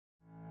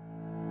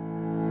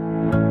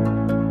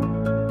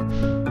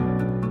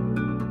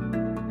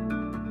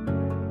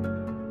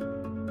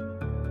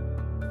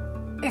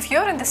If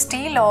you're in the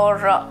steel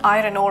or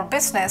iron ore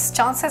business,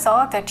 chances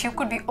are that you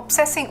could be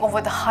obsessing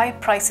over the high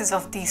prices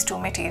of these two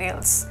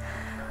materials.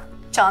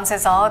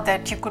 Chances are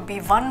that you could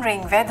be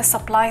wondering where the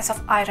supplies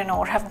of iron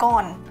ore have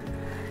gone.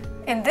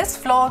 In this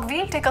vlog,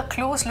 we'll take a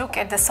close look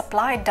at the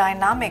supply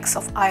dynamics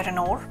of iron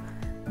ore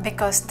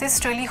because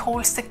this really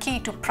holds the key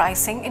to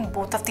pricing in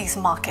both of these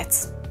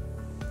markets.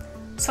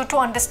 So to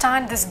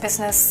understand this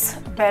business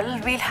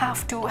well, we'll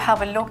have to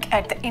have a look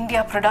at the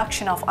India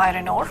production of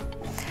iron ore.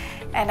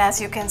 And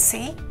as you can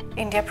see,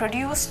 India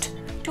produced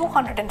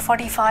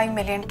 245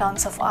 million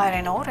tons of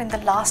iron ore in the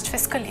last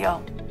fiscal year.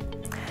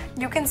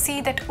 You can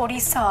see that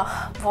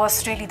Odisha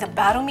was really the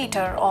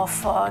barometer of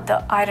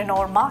the iron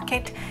ore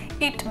market,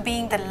 it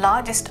being the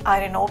largest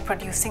iron ore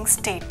producing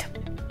state.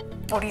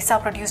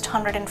 Odisha produced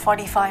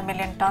 145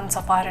 million tons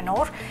of iron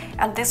ore,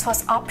 and this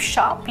was up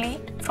sharply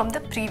from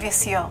the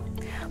previous year.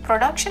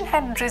 Production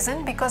had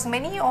risen because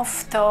many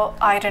of the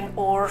iron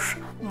ore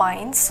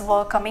mines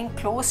were coming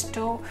close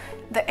to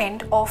the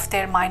end of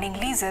their mining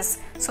leases,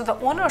 so the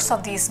owners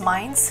of these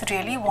mines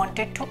really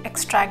wanted to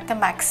extract the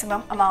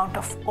maximum amount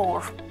of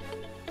ore.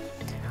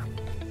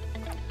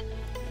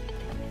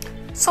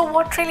 So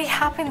what really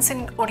happens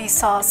in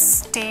Odisha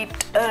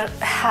state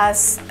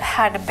has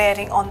had a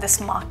bearing on this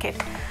market.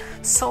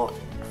 So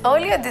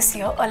earlier this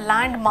year, a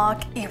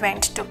landmark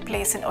event took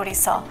place in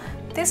Odisha.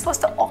 This was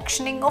the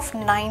auctioning of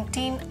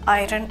 19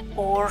 iron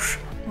ore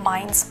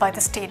mines by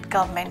the state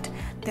government.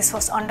 This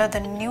was under the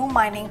new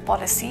mining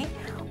policy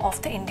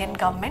of the Indian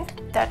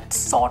government that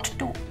sought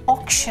to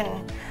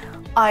auction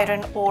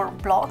iron ore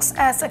blocks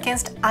as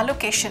against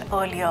allocation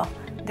earlier.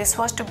 This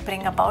was to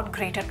bring about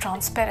greater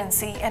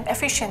transparency and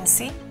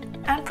efficiency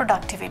and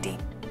productivity.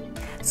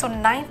 So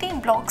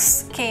 19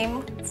 blocks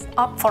came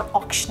up for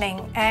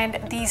auctioning, and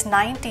these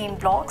 19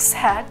 blocks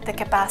had the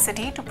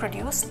capacity to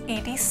produce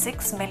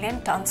 86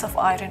 million tons of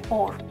iron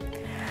ore.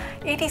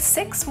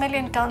 86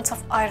 million tons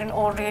of iron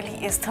ore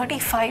really is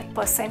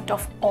 35%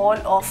 of all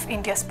of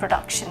India's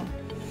production.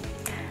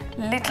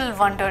 Little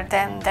wonder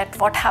then that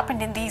what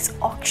happened in these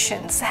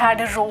auctions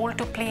had a role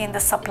to play in the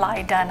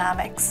supply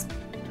dynamics.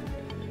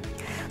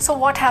 So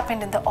what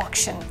happened in the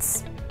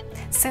auctions?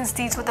 Since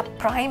these were the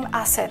prime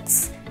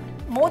assets,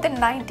 more than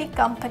 90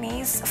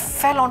 companies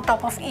fell on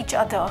top of each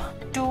other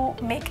to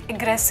make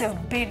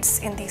aggressive bids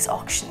in these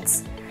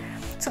auctions.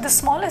 So the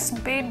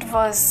smallest bid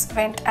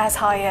went as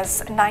high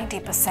as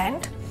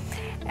 90%,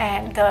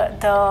 and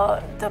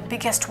the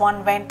biggest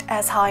one went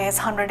as high as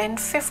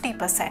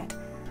 150%.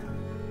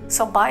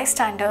 So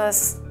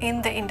bystanders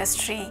in the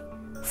industry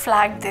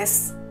flagged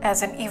this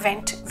as an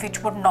event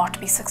which would not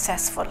be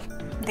successful.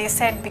 They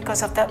said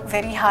because of the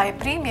very high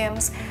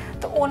premiums,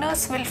 the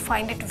owners will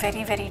find it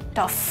very, very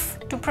tough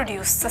to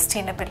produce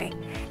sustainably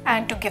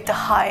and to give the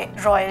high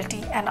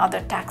royalty and other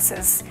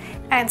taxes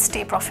and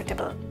stay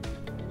profitable.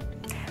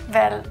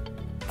 Well,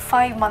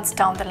 5 months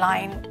down the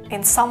line,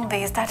 in some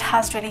ways that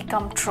has really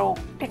come true,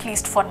 at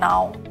least for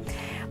now.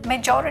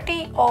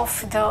 Majority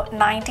of the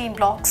 19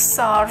 blocks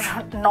are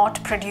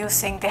not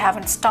producing, they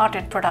haven't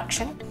started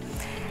production,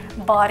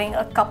 barring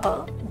a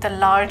couple, the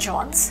large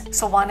ones.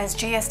 So one is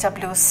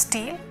JSW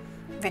Steel,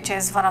 which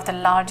is one of the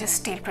largest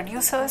steel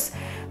producers,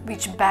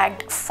 which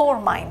bagged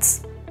 4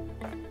 mines.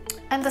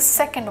 And the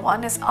second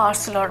one is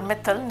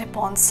ArcelorMittal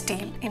Nippon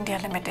Steel India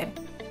Limited.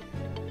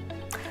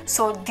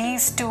 So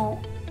these two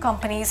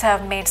companies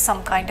have made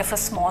some kind of a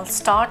small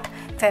start,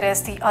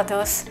 whereas the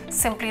others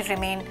simply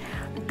remain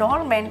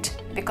dormant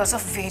because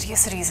of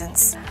various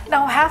reasons.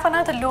 Now have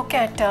another look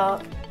at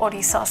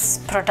Odisha's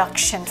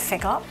production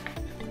figure,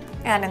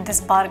 and in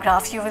this bar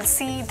graph you will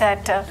see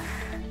that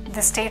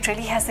the state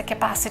really has the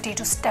capacity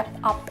to step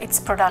up its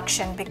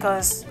production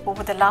because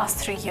over the last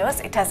 3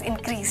 years it has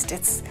increased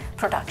its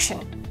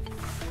production.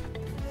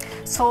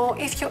 So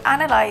if you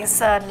analyze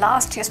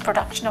last year's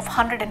production of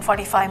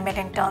 145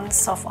 million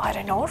tons of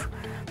iron ore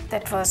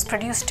that was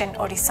produced in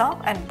Odisha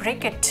and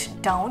break it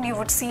down, you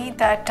would see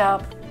that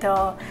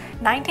the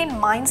 19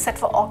 mines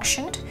that were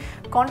auctioned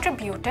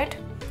contributed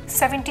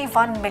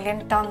 71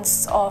 million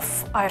tons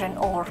of iron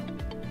ore.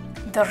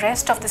 The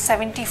rest of the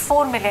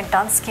 74 million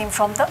tons came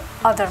from the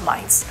other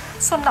mines.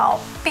 So now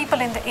people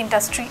in the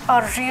industry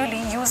are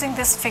really using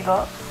this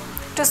figure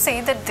to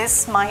say that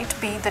this might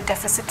be the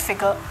deficit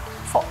figure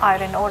for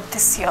iron ore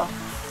this year.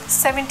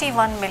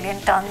 71 million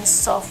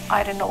tons of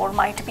iron ore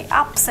might be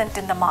absent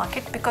in the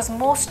market because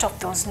most of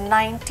those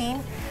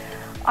 19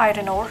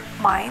 iron ore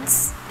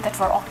mines that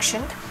were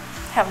auctioned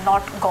have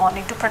not gone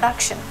into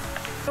production.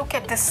 Look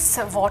at this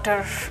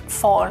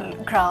waterfall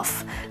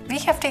graph. We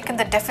have taken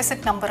the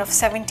deficit number of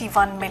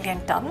 71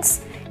 million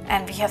tons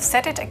and we have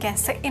set it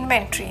against the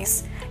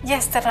inventories.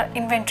 Yes, there are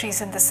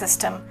inventories in the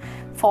system.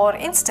 For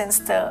instance,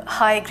 the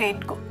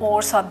high-grade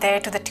ores are there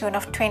to the tune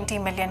of 20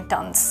 million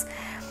tons.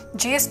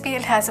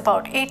 GSPL has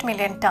about 8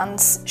 million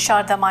tons,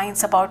 Sharda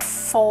Mines about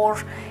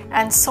 4,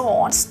 and so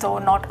on, though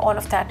not all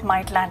of that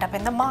might land up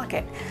in the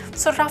market.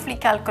 So roughly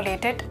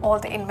calculated, all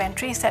the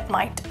inventories that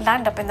might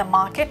land up in the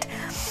market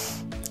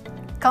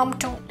come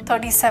to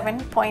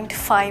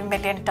 37.5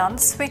 million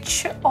tons,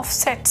 which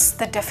offsets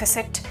the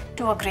deficit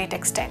to a great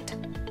extent.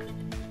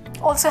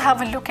 Also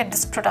have a look at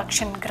this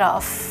production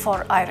graph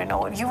for iron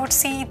ore. You would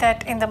see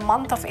that in the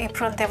month of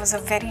April there was a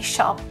very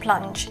sharp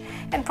plunge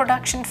and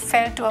production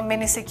fell to a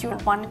minuscule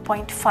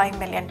 1.5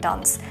 million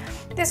tons.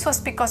 This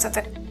was because of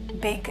the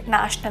big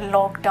national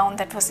lockdown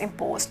that was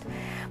imposed.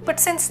 But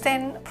since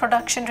then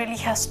production really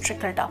has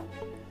trickled up.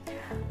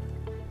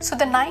 So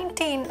the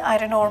 19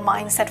 iron ore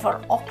mines that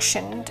were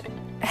auctioned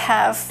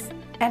have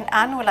an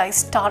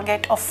annualized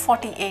target of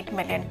 48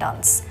 million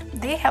tons.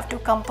 They have to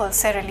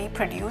compulsorily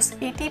produce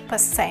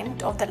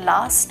 80% of the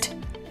last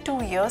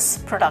 2 years'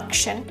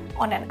 production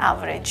on an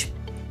average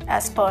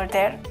as per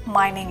their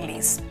mining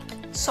lease.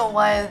 So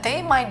while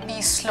they might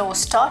be slow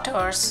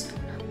starters,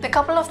 the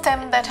couple of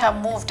them that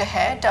have moved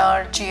ahead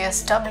are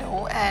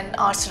JSW and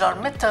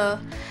ArcelorMittal,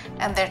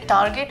 and their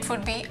target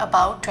would be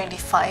about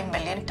 25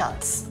 million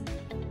tons.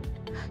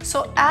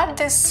 So add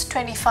this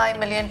 25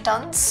 million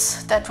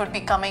tons that would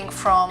be coming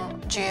from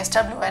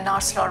JSW and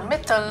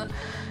ArcelorMittal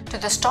to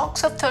the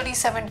stocks of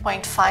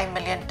 37.5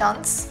 million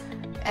tons,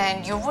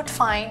 and you would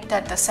find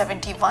that the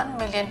 71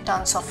 million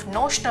tons of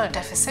notional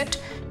deficit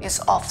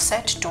is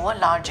offset to a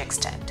large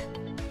extent.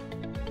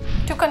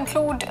 To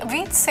conclude,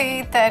 we'd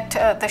say that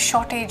the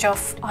shortage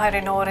of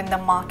iron ore in the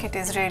market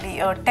is really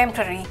a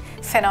temporary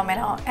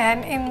phenomena,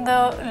 and in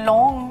the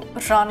long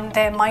run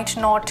there might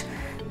not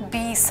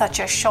be such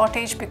a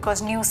shortage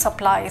because new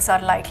supplies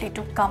are likely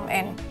to come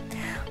in.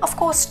 Of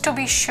course, to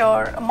be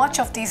sure, much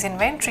of these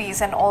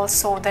inventories and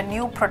also the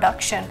new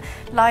production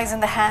lies in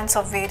the hands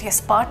of various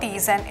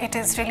parties, and it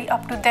is really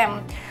up to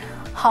them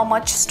how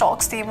much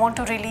stocks they want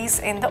to release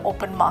in the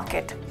open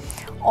market.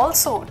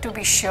 Also, to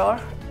be sure,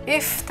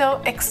 if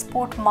the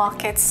export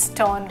markets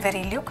turn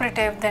very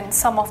lucrative, then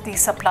some of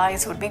these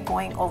supplies would be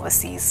going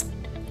overseas.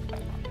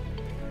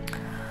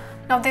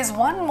 Now there's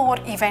one more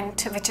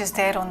event which is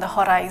there on the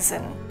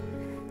horizon.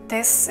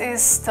 This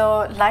is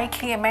the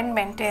likely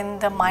amendment in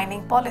the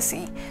mining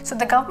policy. So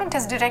the government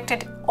has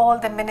directed all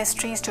the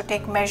ministries to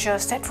take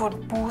measures that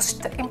would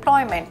boost the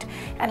employment,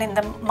 and in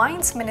the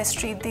mines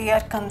ministry they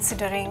are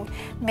considering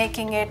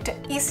making it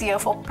easier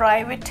for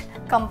private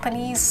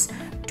companies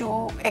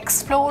to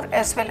explore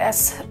as well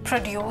as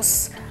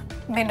produce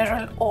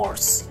mineral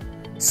ores.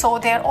 So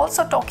they are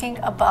also talking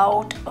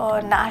about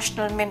a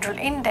national mineral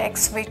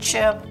index which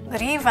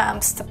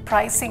revamps the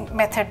pricing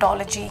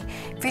methodology,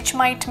 which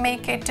might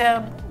make it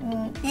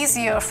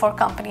easier for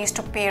companies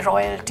to pay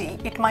royalty.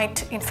 It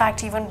might in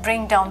fact even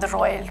bring down the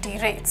royalty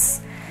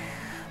rates.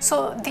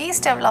 So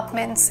these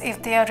developments,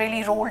 if they are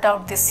really rolled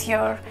out this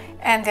year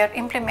and they are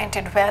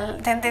implemented well,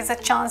 then there's a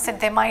chance that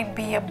there might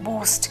be a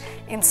boost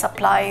in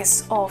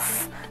supplies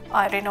of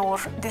iron ore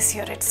this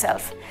year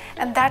itself,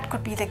 and that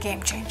could be the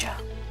game changer.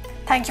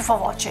 Thank you for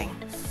watching.